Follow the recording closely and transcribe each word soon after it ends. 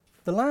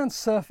The land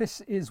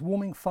surface is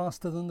warming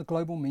faster than the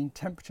global mean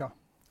temperature,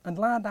 and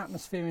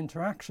land-atmosphere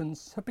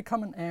interactions have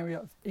become an area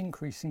of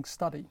increasing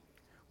study,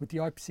 with the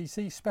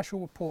IPCC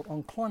Special Report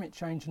on Climate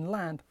Change and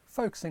Land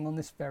focusing on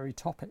this very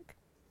topic.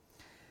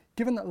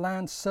 Given that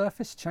land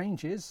surface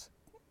changes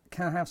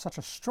can have such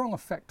a strong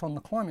effect on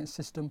the climate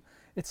system,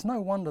 it's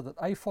no wonder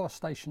that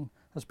afforestation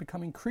has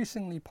become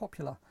increasingly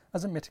popular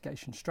as a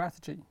mitigation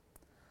strategy.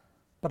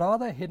 But are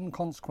there hidden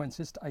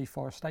consequences to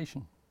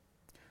afforestation?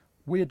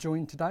 We're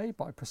joined today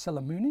by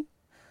Priscilla Mooney,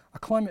 a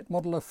climate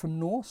modeller from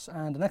Norse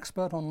and an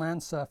expert on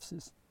land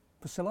surfaces.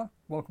 Priscilla,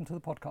 welcome to the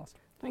podcast.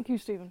 Thank you,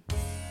 Stephen.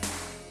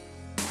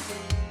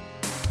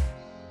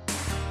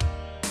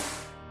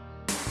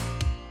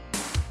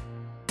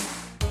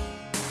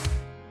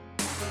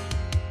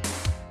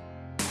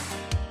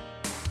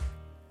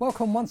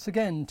 Welcome once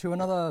again to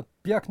another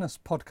Bjerknes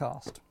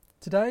podcast.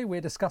 Today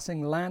we're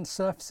discussing land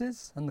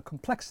surfaces and the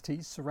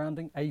complexities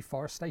surrounding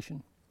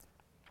afforestation.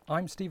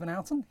 I'm Stephen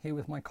Alton, here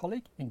with my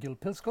colleague Ingil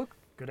Pilskog.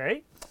 Good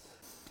day.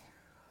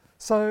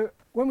 So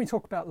when we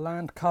talk about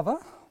land cover,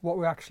 what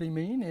we actually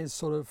mean is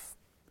the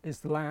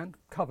land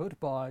covered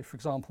by, for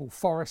example,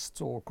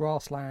 forests or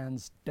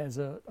grasslands,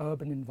 desert,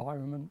 urban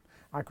environment,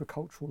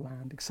 agricultural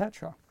land,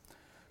 etc.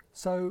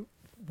 So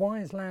why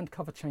is land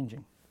cover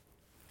changing?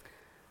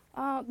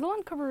 The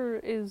land cover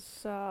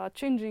is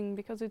changing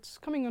because it's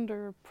coming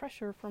under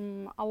pressure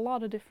from a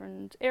lot of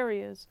different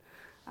areas.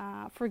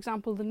 For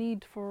example, the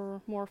need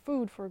for more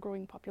food for a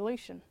growing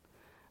population,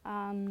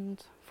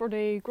 and for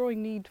the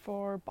growing need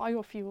for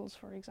biofuels,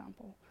 for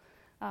example.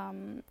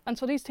 And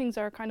so these things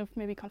are kind of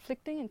maybe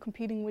conflicting and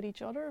competing with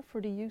each other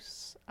for the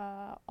use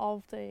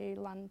of the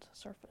land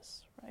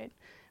surface, right?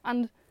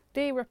 And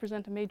they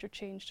represent a major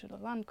change to the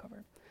land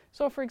cover.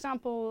 So for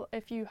example,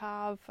 if you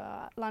have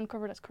land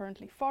cover that's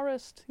currently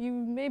forest, you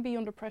may be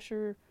under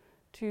pressure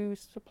to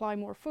supply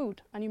more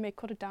food, and you may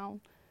cut it down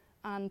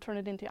and turn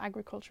it into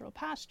agricultural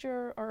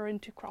pasture or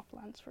into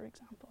croplands, for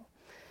example.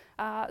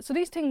 So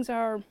these things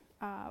are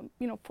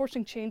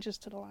forcing changes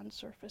to the land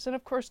surface. And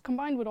of course,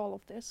 combined with all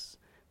of this,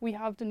 we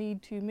have the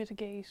need to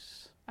mitigate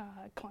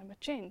climate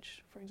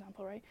change, for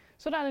example, right?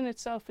 So that in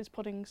itself is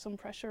putting some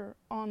pressure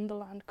on the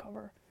land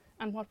cover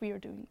and what we are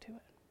doing to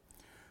it.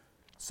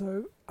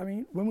 So, I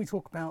mean, when we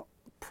talk about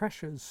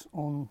pressures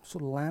on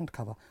sort of land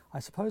cover, I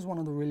suppose one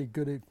of the really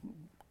good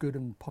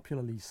and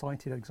popularly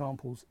cited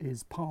examples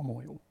is palm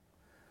oil.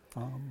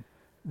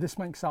 This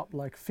makes up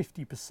like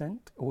 50%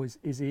 or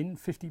is in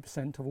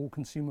 50% of all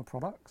consumer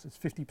products. It's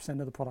 50%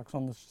 of the products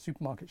on the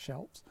supermarket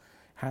shelves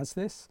has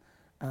this,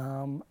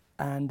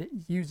 and it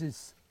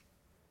uses,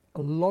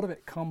 a lot of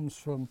it comes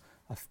from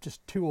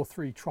just 2 or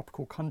 3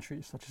 tropical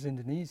countries such as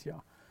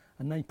Indonesia,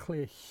 and they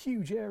clear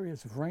huge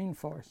areas of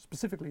rainforest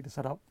specifically to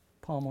set up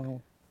palm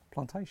oil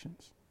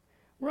plantations.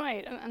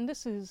 Right, and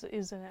this is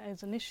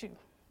an issue,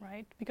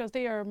 right? Because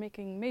they are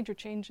making major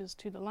changes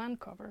to the land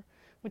cover,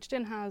 which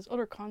then has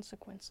other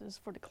consequences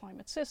for the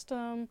climate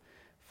system,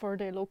 for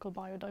the local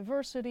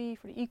biodiversity,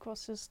 for the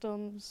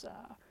ecosystems,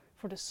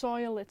 for the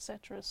soil,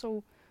 etc.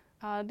 So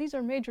these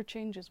are major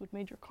changes with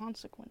major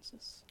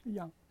consequences.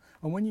 Yeah,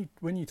 and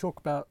when you talk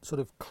about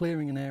sort of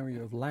clearing an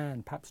area of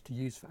land, perhaps to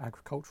use for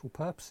agricultural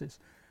purposes,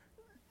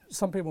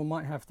 some people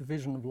might have the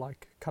vision of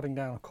like cutting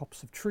down a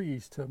copse of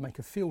trees to make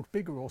a field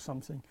bigger or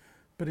something.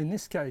 But in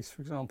this case,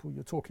 for example,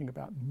 you're talking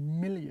about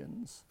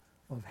millions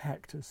of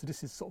hectares. So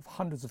this is sort of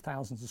hundreds of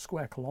thousands of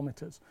square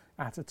kilometres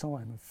at a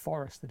time of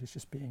forest that is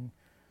just being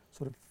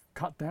sort of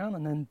cut down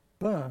and then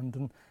burned.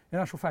 And in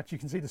actual fact, you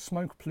can see the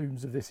smoke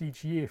plumes of this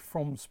each year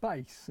from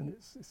space, and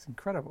it's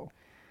incredible.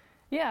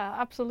 Yeah,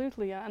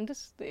 absolutely. And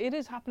it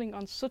is happening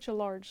on such a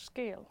large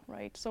scale,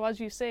 right? So as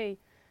you say,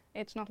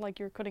 it's not like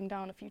you're cutting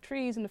down a few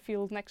trees in the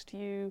field next to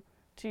you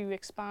to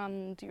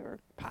expand your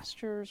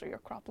pastures or your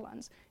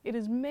croplands. It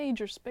is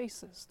major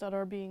spaces that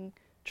are being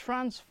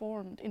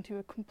transformed into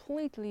a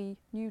completely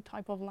new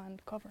type of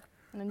land cover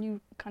and a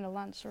new kind of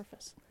land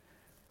surface.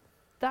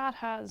 That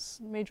has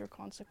major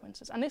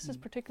consequences. And this is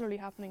particularly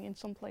happening in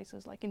some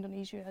places like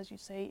Indonesia, as you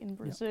say, in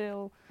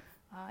Brazil,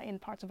 in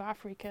parts of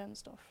Africa and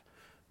stuff.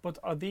 But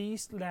are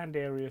these land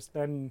areas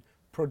then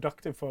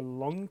productive for a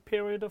long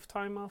period of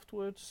time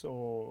afterwards,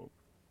 or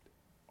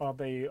are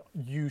they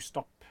used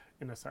up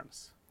in a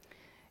sense?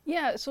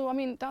 Yeah, so I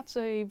mean, that's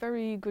a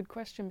very good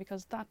question,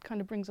 because that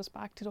kind of brings us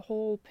back to the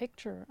whole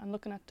picture and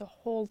looking at the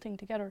whole thing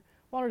together.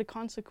 What are the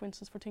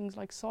consequences for things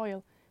like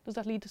soil? Does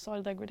that lead to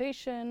soil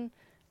degradation?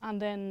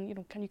 And then,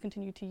 can you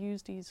continue to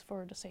use these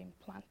for the same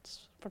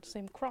plants, for the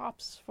same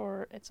crops,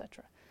 for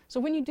etc.?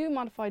 So when you do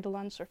modify the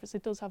land surface,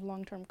 it does have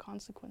long-term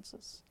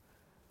consequences.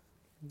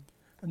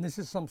 And this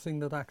is something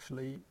that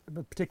actually,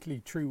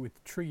 particularly true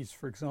with trees,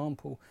 for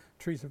example.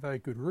 Trees have very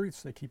good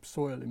roots, they keep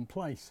soil in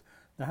place.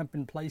 There have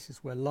been places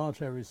where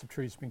large areas of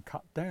trees have been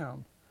cut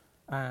down,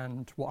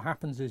 and what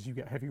happens is you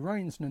get heavy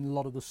rains and then a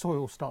lot of the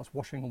soil starts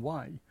washing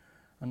away,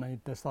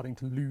 and they're starting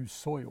to lose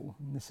soil,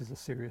 and this is a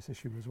serious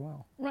issue as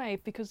well.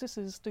 Right, because this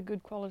is the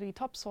good quality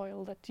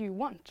topsoil that you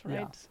want,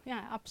 right?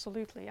 Yeah,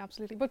 absolutely.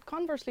 But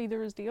conversely,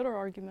 there is the other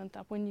argument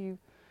that when you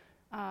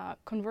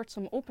convert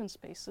some open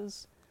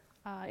spaces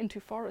into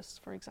forests,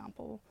 for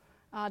example,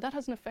 that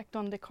has an effect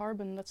on the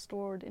carbon that's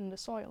stored in the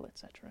soil,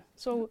 etc.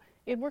 So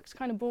it works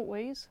kind of both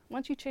ways.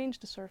 Once you change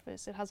the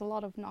surface, it has a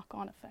lot of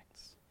knock-on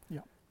effects.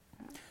 Yeah.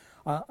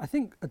 I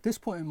think at this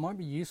point it might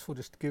be useful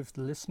just to give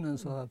the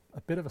listeners a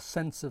bit of a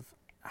sense of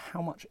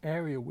how much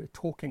area we're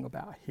talking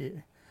about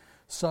here.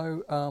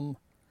 So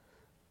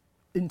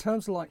in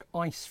terms of like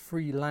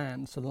ice-free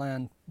land, so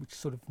land which is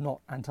sort of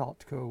not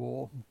Antarctica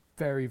or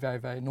very, very,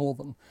 very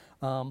northern,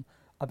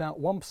 about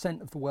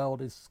 1% of the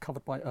world is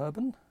covered by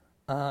urban.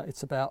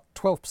 It's about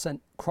 12%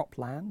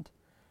 cropland,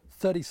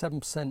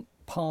 37%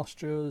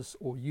 pastures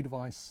or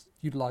utilised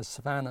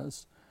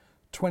savannas,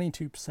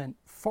 22%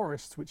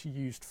 forests which are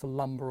used for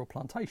lumber or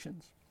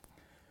plantations.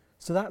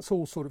 So that's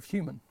all sort of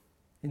human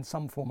in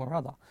some form or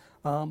other.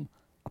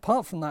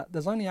 Apart from that,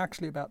 there's only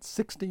actually about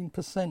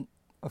 16%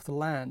 of the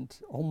land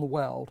on the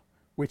world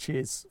which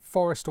is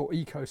forest or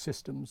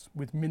ecosystems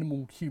with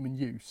minimal human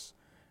use,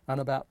 and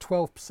about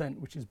 12%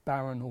 which is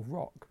barren or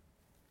rock.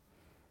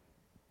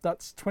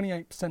 That's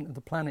 28% of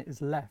the planet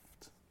is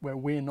left where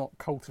we're not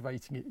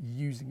cultivating it,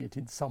 using it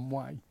in some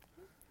way.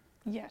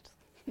 Yet.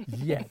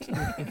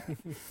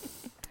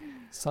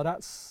 So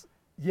that's,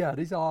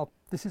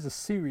 this is a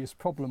serious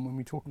problem when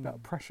we talk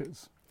about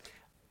pressures.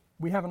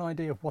 We have an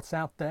idea of what's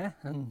out there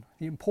and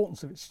the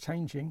importance of its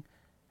changing.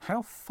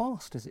 How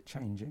fast is it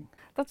changing?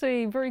 That's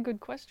a very good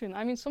question.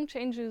 I mean, some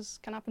changes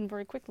can happen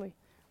very quickly,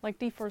 like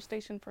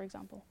deforestation, for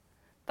example.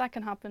 That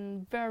can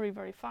happen very,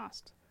 very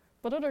fast.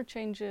 But other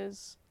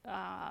changes,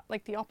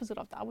 like the opposite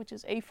of that, which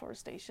is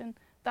afforestation,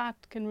 that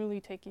can really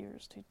take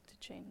years to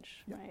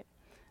change, right?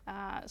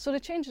 So the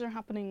changes are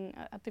happening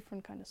at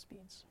different kind of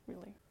speeds,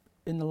 really.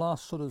 In the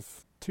last sort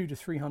of 200 to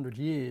 300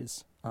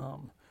 years,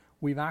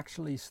 we've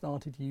actually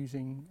started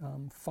using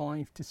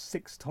 5 to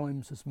 6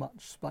 times as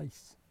much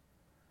space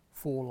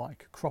for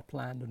like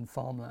cropland and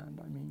farmland.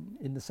 I mean,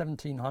 in the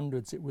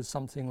 1700s, it was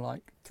something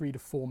like 3 to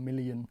 4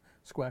 million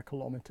square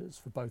kilometres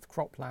for both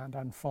cropland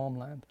and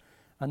farmland.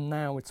 And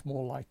now it's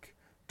more like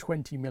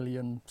 20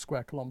 million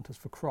square kilometres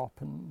for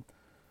crop and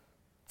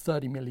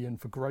 30 million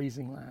for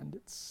grazing land.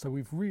 So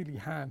we've really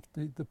had,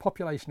 the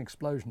population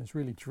explosion has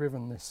really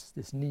driven this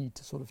need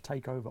to sort of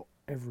take over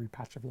every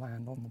patch of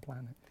land on the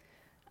planet.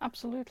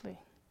 Absolutely,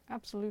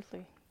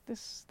 absolutely.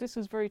 This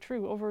is very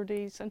true. Over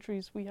the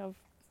centuries we have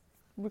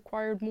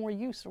required more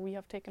use, or we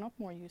have taken up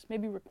more use.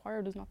 Maybe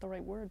required is not the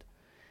right word.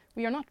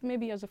 We are not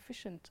maybe as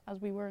efficient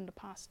as we were in the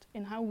past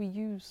in how we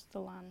use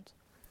the land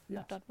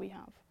that we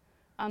have.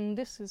 And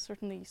this is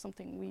certainly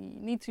something we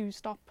need to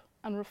stop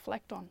and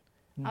reflect on.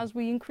 As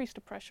we increase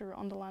the pressure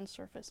on the land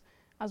surface,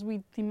 as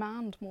we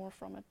demand more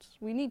from it,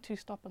 we need to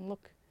stop and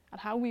look at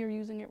how we are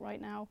using it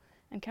right now,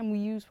 and can we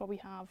use what we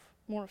have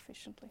more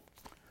efficiently.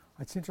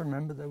 I seem to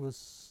remember there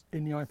was,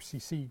 in the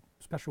IPCC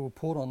special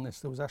report on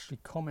this, there was actually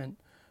comment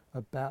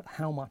about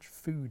how much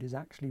food is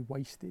actually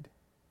wasted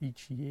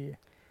each year.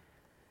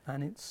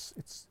 And it's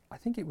I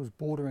think it was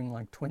bordering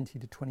like 20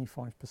 to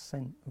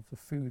 25% of the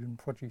food and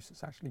produce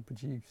that's actually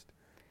produced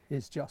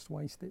is just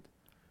wasted.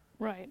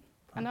 Right,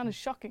 and that is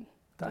shocking.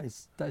 That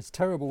is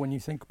terrible when you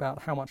think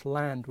about how much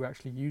land we're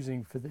actually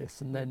using for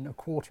this, and then a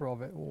quarter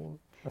of it or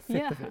a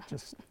fifth of it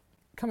just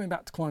coming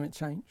back to climate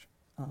change.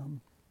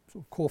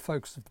 Sort of core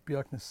focus of the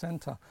Bjerknes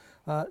Centre.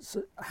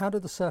 So how do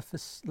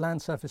the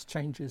land surface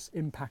changes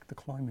impact the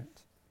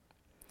climate?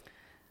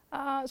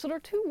 So there are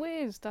 2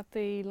 ways that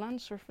the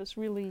land surface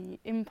really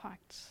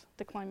impacts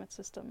the climate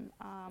system.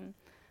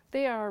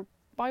 They are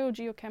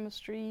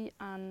biogeochemistry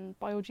and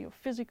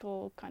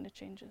biogeophysical kind of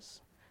changes.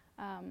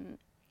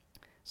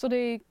 So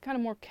the kind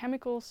of more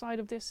chemical side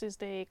of this is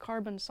the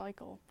carbon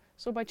cycle.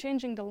 So by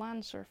changing the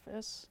land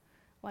surface,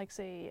 like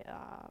say,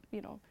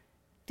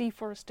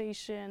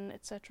 deforestation,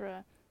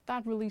 etc.,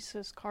 that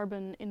releases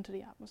carbon into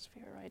the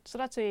atmosphere, right? So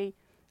that's a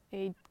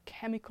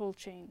chemical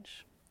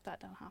change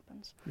that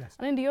happens. Yes.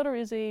 And then the other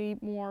is a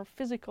more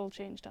physical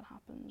change that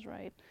happens,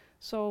 right?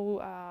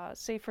 So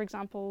say, for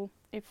example,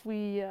 if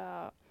we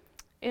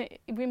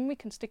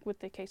can stick with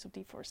the case of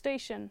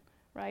deforestation,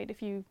 right?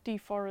 If you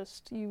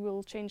deforest, you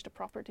will change the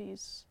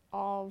properties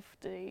of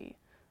the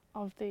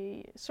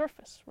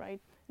surface,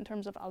 right? In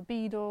terms of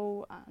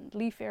albedo and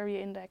leaf area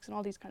index and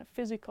all these kind of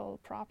physical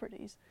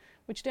properties,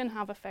 which then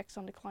have effects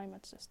on the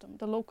climate system,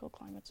 the local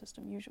climate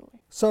system usually.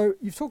 So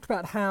you've talked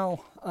about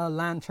how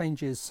land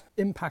changes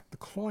impact the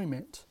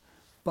climate,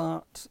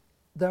 but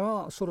there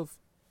are sort of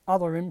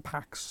other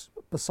impacts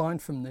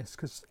beside from this,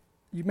 because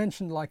you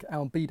mentioned like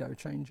albedo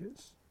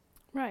changes.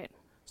 Right.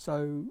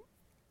 So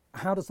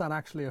how does that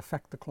actually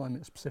affect the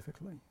climate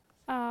specifically?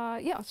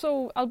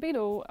 So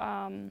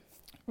albedo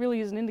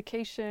really is an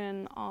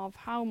indication of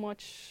how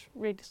much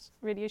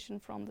radiation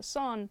from the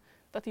sun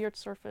that the Earth's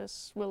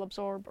surface will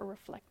absorb or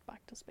reflect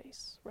back to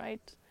space,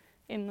 right?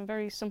 In a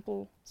very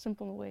simple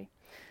way.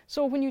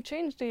 So when you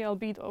change the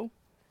albedo,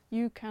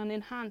 you can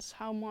enhance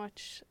how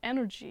much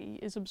energy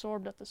is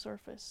absorbed at the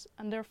surface,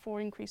 and therefore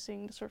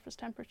increasing the surface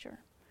temperature,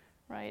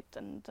 right?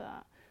 And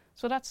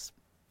so that's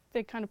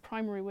the kind of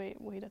primary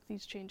way that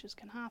these changes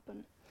can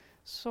happen.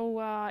 So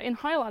in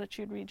high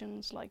latitude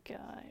regions, like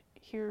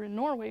here in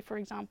Norway, for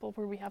example,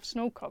 where we have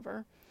snow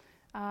cover,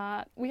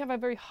 we have a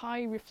very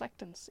high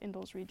reflectance in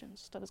those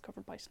regions that is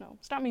covered by snow.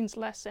 So that means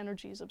less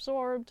energy is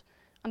absorbed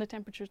and the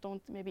temperatures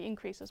don't maybe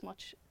increase as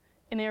much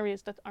in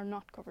areas that are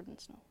not covered in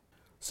snow.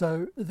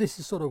 So this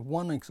is sort of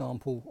one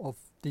example of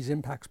these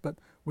impacts, but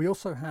we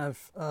also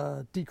have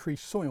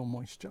decreased soil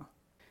moisture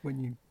when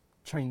you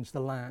change the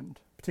land,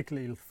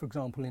 particularly, for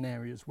example, in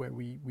areas where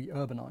we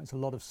urbanise. A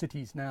lot of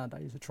cities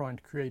nowadays are trying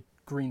to create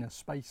greener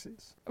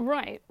spaces.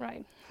 Right,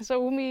 right. So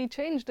when we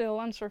change the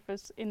land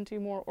surface into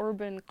more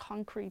urban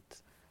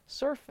concrete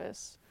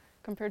surface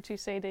compared to,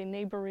 say, the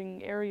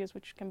neighbouring areas,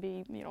 which can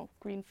be, you know,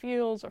 green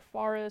fields or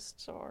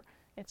forests or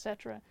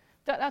etc.,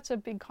 that's a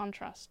big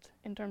contrast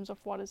in terms of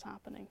what is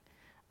happening.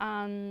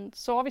 And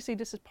so obviously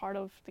this is part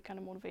of the kind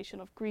of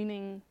motivation of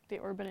greening the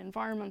urban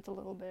environment a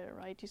little bit,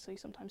 right? You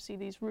sometimes see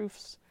these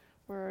roofs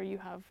where you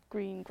have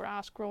green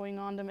grass growing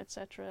on them,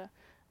 etc.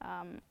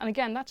 And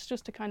again, that's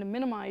just to kind of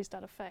minimize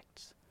that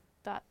effect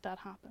that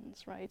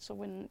happens, right? So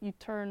when you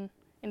turn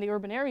in the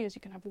urban areas,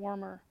 you can have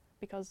warmer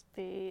because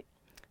the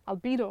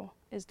albedo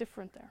is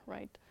different there,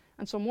 right?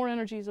 And so more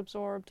energy is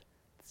absorbed,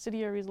 the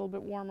city area is a little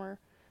bit warmer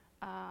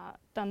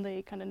than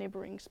the kind of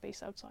neighboring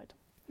space outside,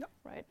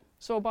 right?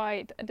 So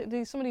by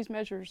some of these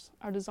measures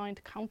are designed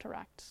to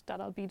counteract that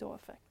albedo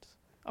effect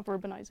of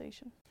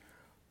urbanization.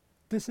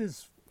 This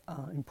is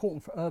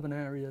important for urban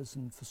areas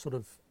and for sort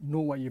of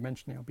Norway. You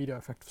mentioned the albedo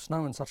effect of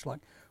snow and such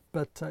like,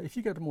 but if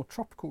you go to more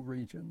tropical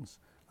regions,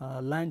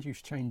 land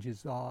use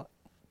changes are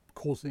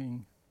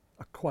causing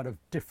quite a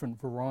different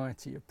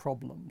variety of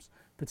problems,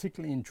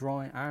 particularly in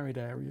dry, arid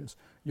areas.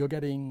 You're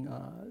getting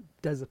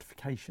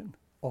desertification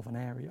of an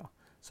area.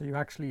 So you're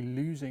actually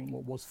losing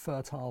what was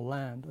fertile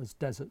land as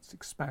deserts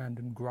expand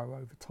and grow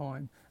over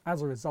time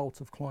as a result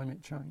of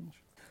climate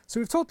change. So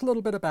we've talked a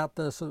little bit about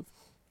the sort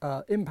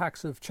of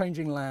impacts of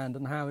changing land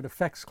and how it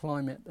affects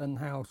climate and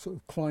how sort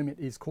of climate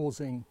is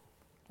causing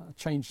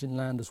change in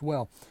land as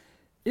well.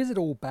 Is it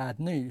all bad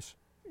news?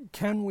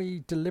 Can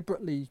we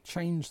deliberately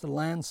change the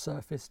land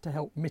surface to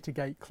help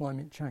mitigate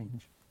climate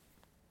change?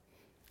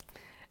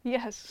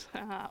 Yes,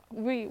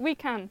 we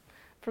can,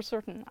 for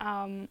certain.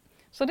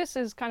 So this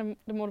is kind of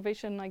the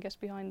motivation, I guess,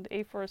 behind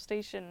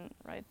afforestation,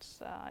 right?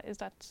 Is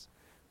that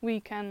we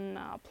can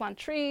plant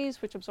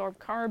trees which absorb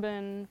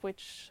carbon,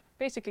 which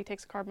basically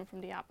takes carbon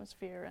from the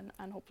atmosphere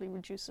and hopefully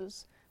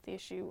reduces the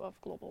issue of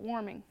global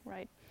warming,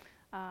 right?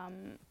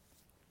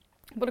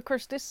 But of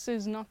course, this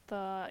is not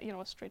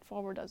as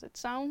straightforward as it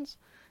sounds.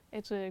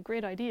 It's a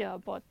great idea,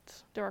 but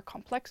there are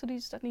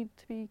complexities that need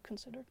to be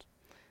considered.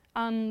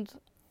 And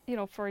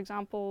for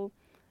example,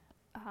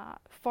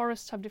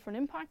 forests have different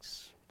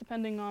impacts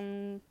depending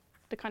on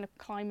the kind of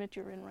climate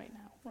you're in right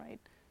now, right?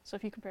 So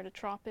if you compare the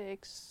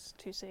tropics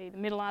to, say, the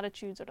middle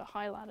latitudes or the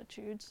high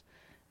latitudes,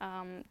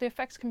 the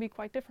effects can be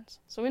quite different.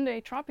 So in the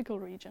tropical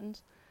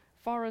regions,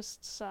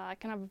 forests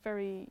can have a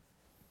very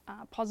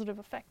positive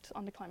effect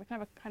on the climate, can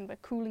have a kind of a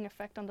cooling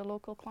effect on the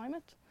local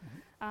climate,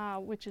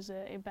 which is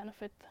a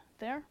benefit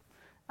there.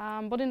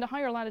 But in the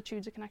higher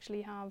latitudes, it can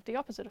actually have the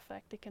opposite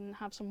effect. It can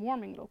have some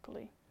warming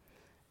locally.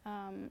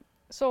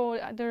 So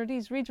there are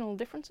these regional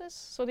differences.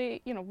 So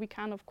we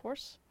can, of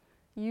course,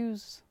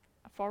 use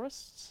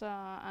forests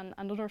and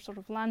other sort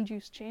of land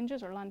use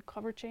changes or land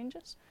cover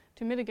changes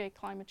to mitigate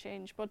climate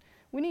change. But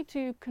we need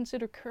to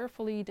consider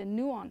carefully the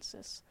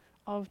nuances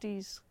of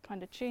these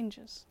kind of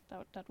changes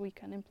that we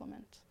can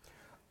implement.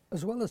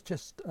 As well as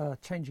just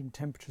changing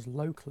temperatures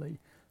locally,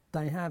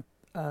 they have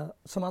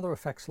some other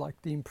effects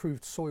like the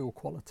improved soil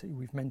quality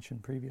we've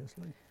mentioned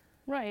previously.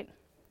 Right.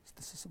 So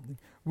this is something.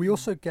 We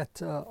also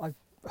get, I've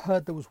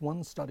heard there was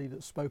one study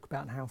that spoke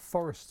about how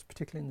forests,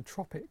 particularly in the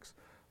tropics,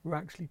 were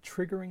actually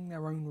triggering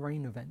their own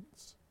rain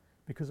events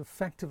because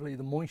effectively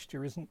the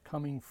moisture isn't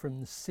coming from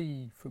the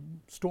sea,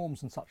 from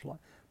storms and such like,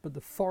 but the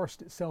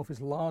forest itself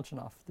is large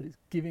enough that it's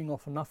giving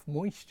off enough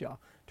moisture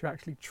to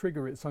actually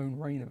trigger its own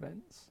rain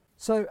events.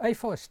 So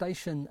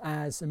afforestation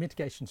as a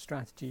mitigation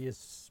strategy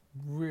is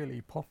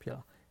really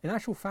popular. In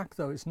actual fact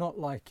though, it's not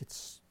like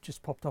it's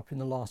just popped up in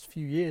the last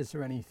few years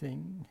or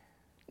anything.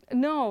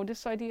 No,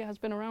 this idea has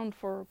been around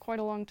for quite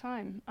a long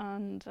time,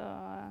 and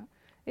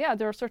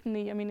there are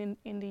certainly,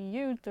 in the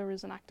EU there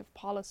is an active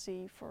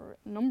policy for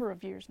a number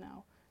of years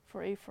now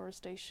for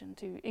afforestation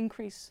to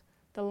increase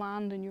the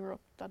land in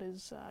Europe that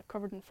is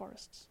covered in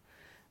forests.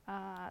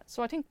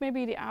 So I think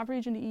maybe the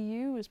average in the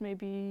EU is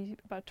maybe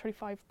about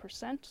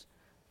 35%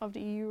 of the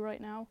EU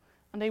right now,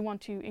 and they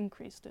want to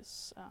increase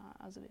this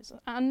as it is.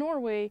 And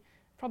Norway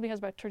probably has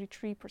about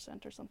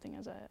 33% or something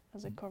as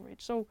a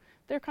coverage. So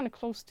they're kind of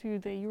close to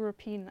the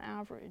European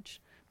average.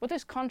 But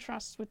this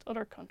contrasts with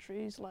other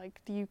countries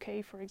like the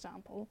UK, for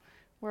example,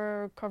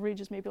 where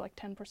coverage is maybe like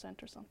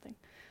 10% or something.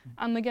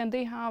 And again,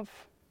 they have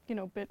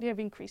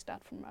increased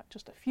that from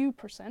just a few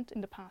percent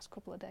in the past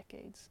couple of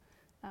decades,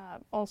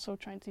 also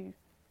trying to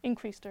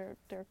increase their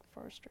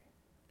forestry.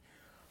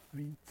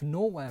 For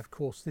Norway, of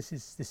course, this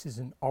is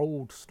an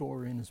old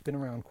story and has been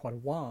around quite a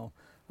while.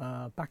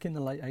 Back in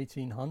the late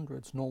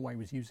 1800s, Norway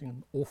was using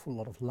an awful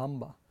lot of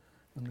lumber,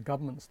 and the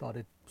government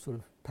started sort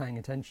of paying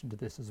attention to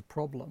this as a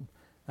problem.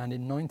 And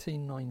in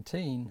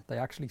 1919, they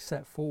actually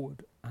set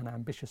forward an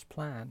ambitious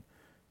plan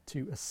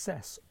to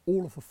assess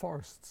all of the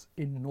forests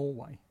in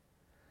Norway.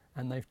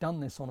 And they've done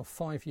this on a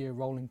 5-year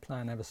rolling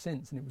plan ever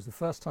since. And it was the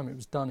first time it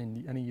was done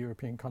in any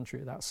European country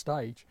at that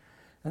stage.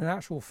 And in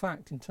actual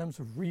fact, in terms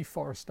of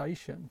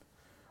reforestation,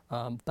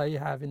 they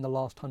have in the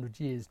last 100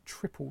 years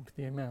tripled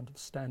the amount of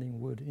standing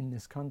wood in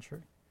this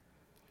country.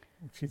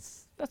 Which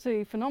is... That's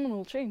a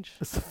phenomenal change.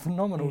 It's a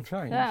phenomenal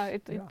change. Yeah,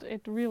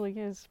 it really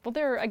is. But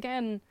there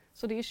again,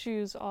 so the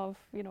issues of,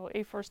 you know,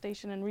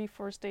 afforestation and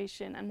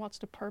reforestation and what's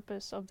the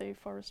purpose of the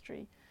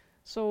forestry.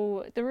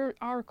 So there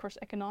are of course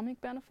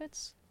economic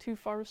benefits to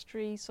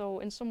forestry. So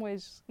in some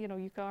ways, you know,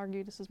 you could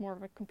argue this is more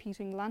of a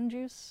competing land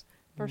use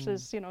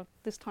versus, you know,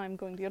 this time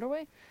going the other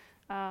way.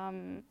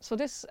 So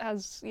this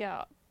has,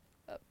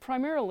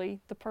 primarily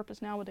the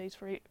purpose nowadays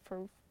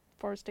for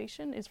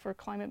forestation is for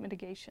climate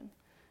mitigation.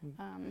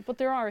 But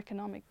there are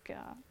economic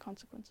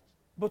consequences.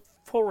 But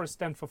forest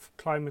then for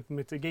climate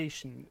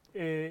mitigation,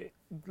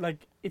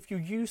 like if you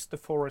use the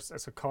forest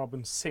as a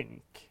carbon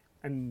sink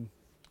and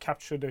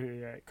capture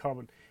the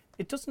carbon,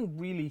 it doesn't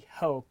really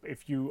help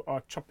if you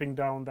are chopping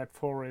down that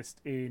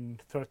forest in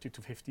 30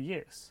 to 50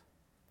 years.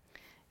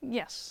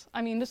 Yes,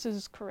 I mean this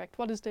is correct.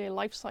 What is the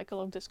life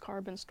cycle of this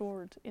carbon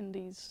stored in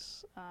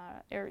these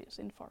areas,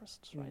 in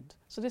forests, right?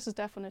 So this is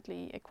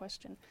definitely a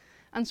question.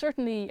 And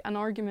certainly an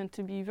argument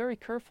to be very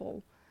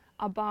careful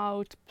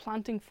about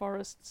planting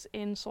forests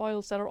in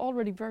soils that are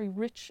already very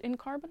rich in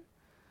carbon,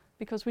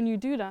 because when you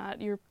do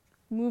that, you're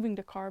moving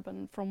the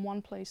carbon from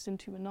one place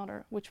into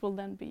another, which will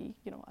then be,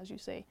 you know, as you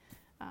say,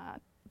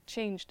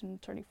 changed in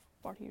 30,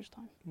 40 years'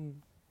 time.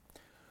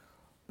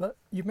 But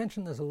you've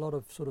mentioned there's a lot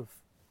of sort of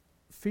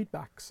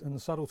feedbacks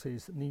and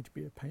subtleties that need to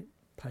be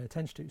pay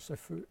attention to. So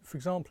for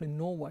example, in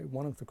Norway,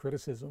 one of the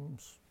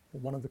criticisms, or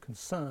one of the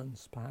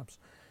concerns perhaps,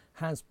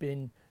 has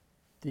been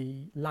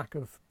the lack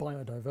of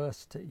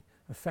biodiversity,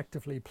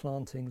 effectively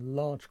planting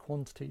large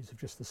quantities of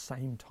just the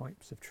same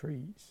types of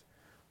trees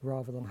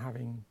rather than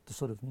having the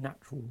sort of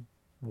natural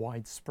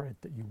widespread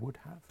that you would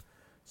have.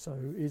 So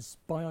is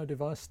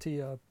biodiversity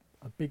a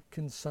big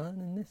concern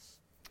in this?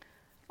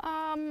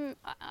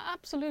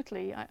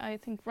 Absolutely. I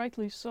think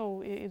rightly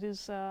so. It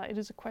is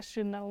a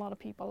question that a lot of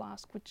people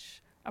ask,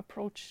 which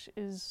approach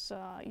is,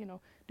 you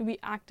know, do we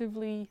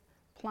actively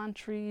plant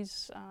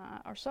trees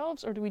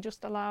ourselves, or do we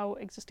just allow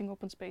existing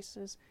open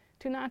spaces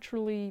to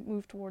naturally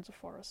move towards a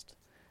forest?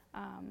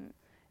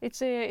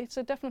 It's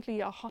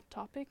definitely a hot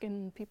topic,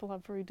 and people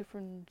have very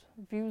different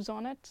views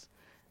on it.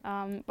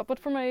 But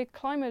from a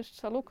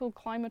local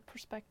climate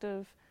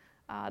perspective,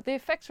 the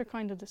effects are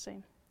kind of the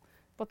same.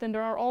 But then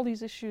there are all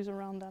these issues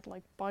around that,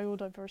 like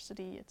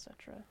biodiversity,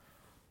 etc.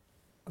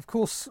 Of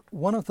course,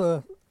 one of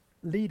the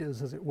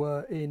leaders, as it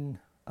were, in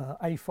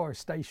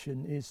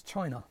afforestation is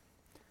China,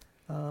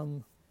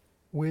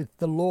 with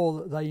the law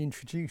that they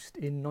introduced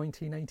in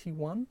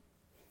 1981.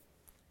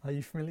 Are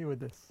you familiar with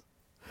this?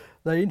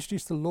 They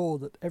introduced a law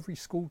that every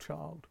school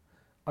child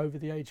over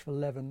the age of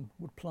 11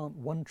 would plant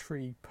 1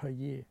 tree per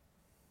year.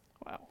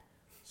 Wow.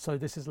 So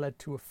this has led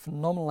to a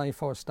phenomenal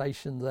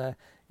afforestation there.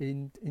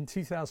 In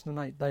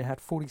 2008, they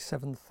had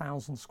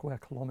 47,000 square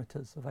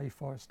kilometres of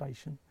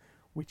afforestation,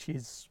 which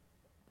is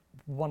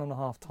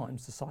 1.5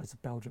 times the size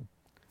of Belgium.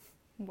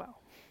 Wow.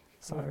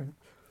 So,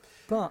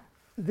 but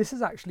this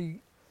has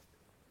actually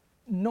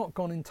not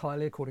gone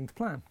entirely according to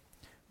plan,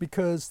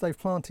 because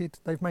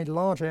they've made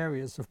large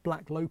areas of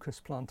black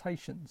locust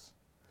plantations.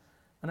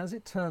 And as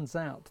it turns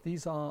out,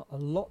 these are a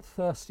lot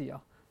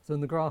thirstier than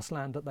the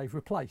grassland that they've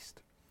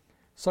replaced.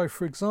 So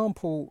for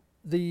example,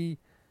 the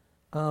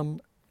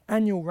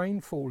annual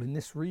rainfall in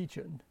this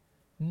region,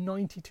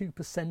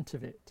 92%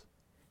 of it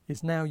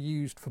is now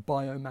used for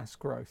biomass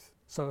growth.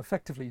 So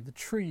effectively the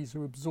trees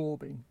are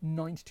absorbing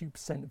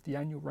 92% of the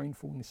annual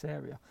rainfall in this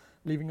area,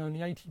 leaving only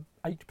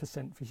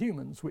 88% for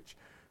humans, which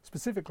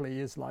specifically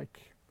is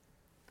like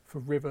for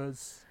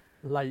rivers,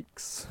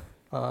 lakes,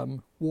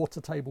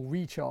 water table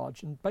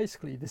recharge, and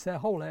basically their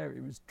whole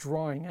area is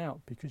drying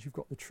out because you've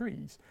got the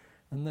trees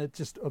and they're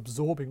just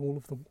absorbing all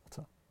of the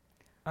water.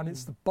 And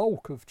it's the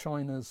bulk of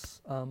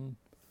China's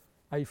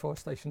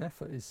afforestation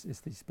effort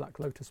is these black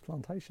lotus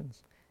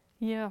plantations.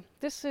 Yeah,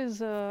 this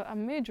is a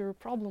major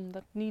problem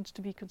that needs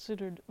to be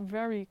considered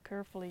very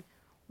carefully.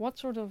 What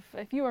sort of,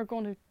 if you are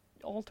going to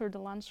alter the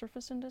land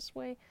surface in this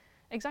way,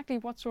 exactly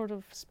what sort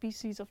of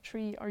species of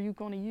tree are you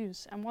going to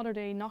use, and what are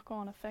the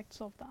knock-on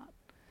effects of that?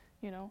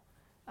 You know,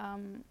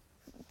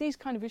 these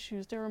kind of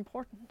issues, they're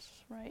important,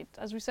 right?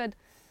 As we said,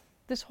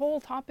 this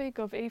whole topic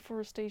of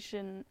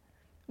afforestation,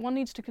 one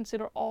needs to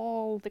consider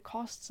all the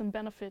costs and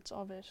benefits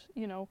of it.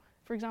 You know,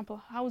 for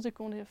example, how is it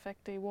going to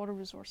affect the water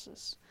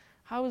resources?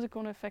 How is it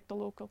going to affect the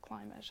local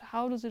climate?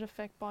 How does it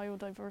affect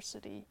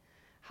biodiversity?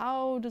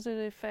 How does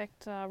it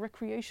affect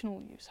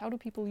recreational use? How do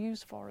people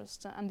use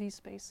forests and these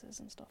spaces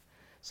and stuff?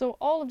 So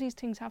all of these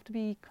things have to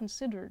be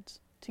considered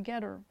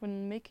together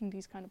when making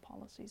these kind of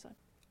policies.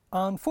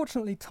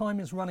 Unfortunately, time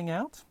is running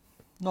out,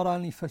 not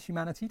only for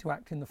humanity to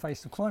act in the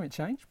face of climate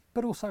change,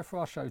 but also for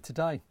our show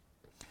today.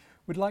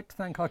 We'd like to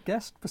thank our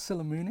guest,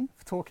 Priscilla Mooney,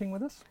 for talking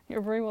with us.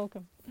 You're very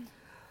welcome.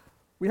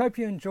 We hope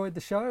you enjoyed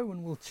the show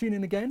and we'll tune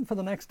in again for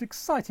the next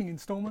exciting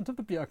instalment of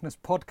the Bjerknes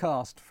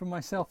podcast. From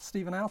myself,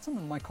 Stephen Alton,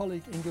 and my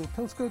colleague Ingil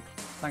Pilskog,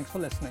 thanks for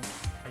listening.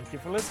 Thank you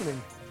for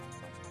listening.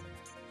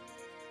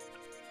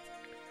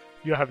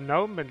 You have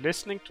now been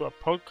listening to a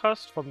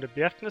podcast from the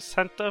Bjerknes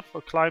Center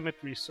for Climate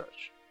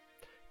Research.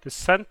 The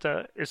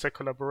center is a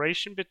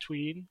collaboration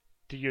between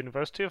the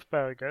University of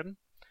Bergen,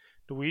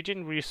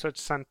 Norwegian Research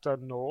Center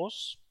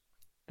NORS,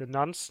 the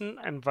Nansen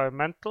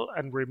Environmental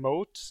and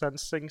Remote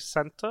Sensing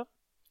Center,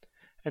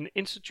 and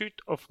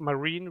Institute of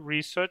Marine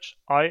Research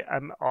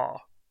IMR.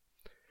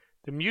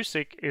 The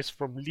music is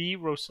from Lee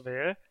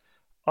Rosevear,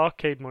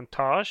 Arcade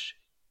Montage,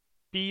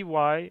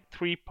 BY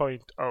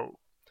 3.0.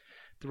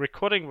 The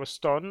recording was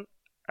done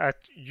at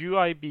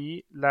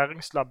UiB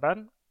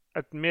Læringslaben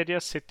at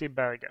Media City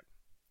Bergen.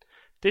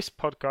 This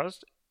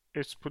podcast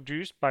is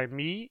produced by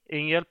me,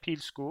 Ingel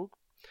Pilskog,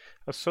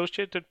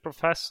 Associated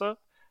Professor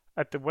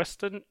at the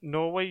Western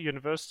Norway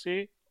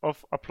University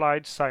of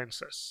Applied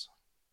Sciences.